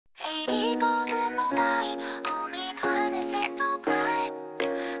gold in the sky, only tarnishes so bright.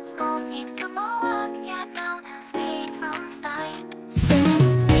 Small seeds to blow up, yet mountains fade from sight. Spinning,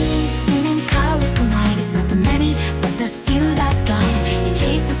 spinning, spinning, colors collide. It's not the many, but the few that guide. You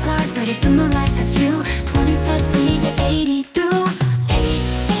chase the stars, but it's the moonlight that's true. 20 steps lead to 80 through.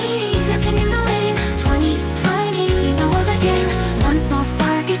 80, dancing in the rain. 20, 20, leaves the world again. One small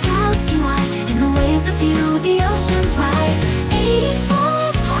spark, a galaxy wide. In the waves of you, the ocean's wide. 80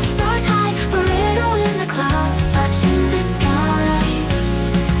 falls, 20 soars high. Pareto in the clouds, touching the sky.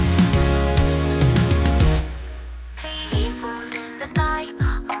 80 falls in the sky,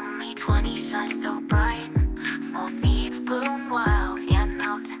 only 20 shine so bright. Small seeds bloom wild, yet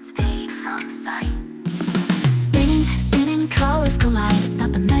mountains fade from sight. Spinning, spinning, colors collide. It's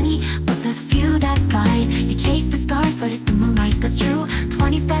not the many, but the few that guide. You chase the stars, but it's the moonlight that's true.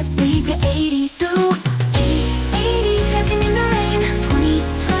 20 steps lead you 80 through. 80, dancing in the rain. 20,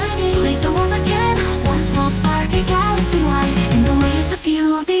 20, leave the world again. One small spark, a galaxy wide. In the waves of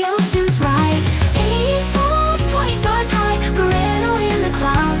you, the ocean's ride. 80 falls, 20 soars high. Pareto in the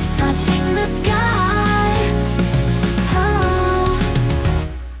clouds, touching the sky. Oh,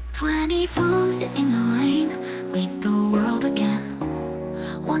 20 blooms in the rain, leads the world again.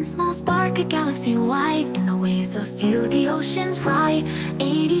 One small spark, a galaxy wide. In the waves of you, the ocean's ride.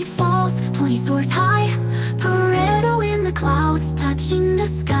 80 falls, 20 soars high. Pareto in the clouds, touching the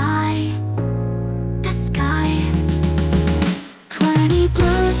sky. The sky. 20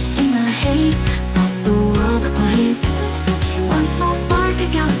 blurs in the haze, smells the world ablaze. One small spark, a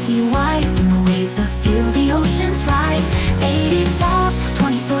galaxy wide. In the waves of you, the ocean's ride. 80 falls,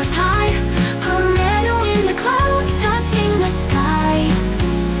 20 soars high. Pareto in the clouds, touching the sky.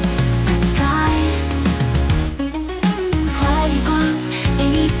 The sky. Cloudy glows,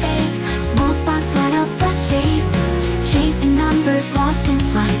 80 fades. Small spots light up the shades. Chasing numbers lost in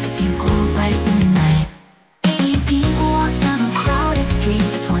flight. A few glow bright in the night. 80 people walk down a crowded street.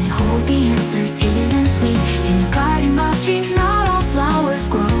 The 20 hold the answers hidden and sweet. In a garden of dreams, not all flowers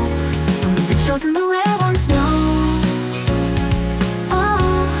grow. Only the chosen, the rare ones know.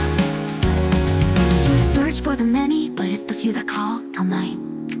 Oh, you search for the many, but it's the few that call till night.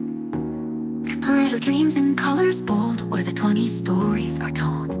 Pareto dreams in colors bold, where the 20 stories are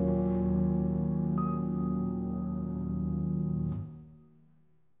told.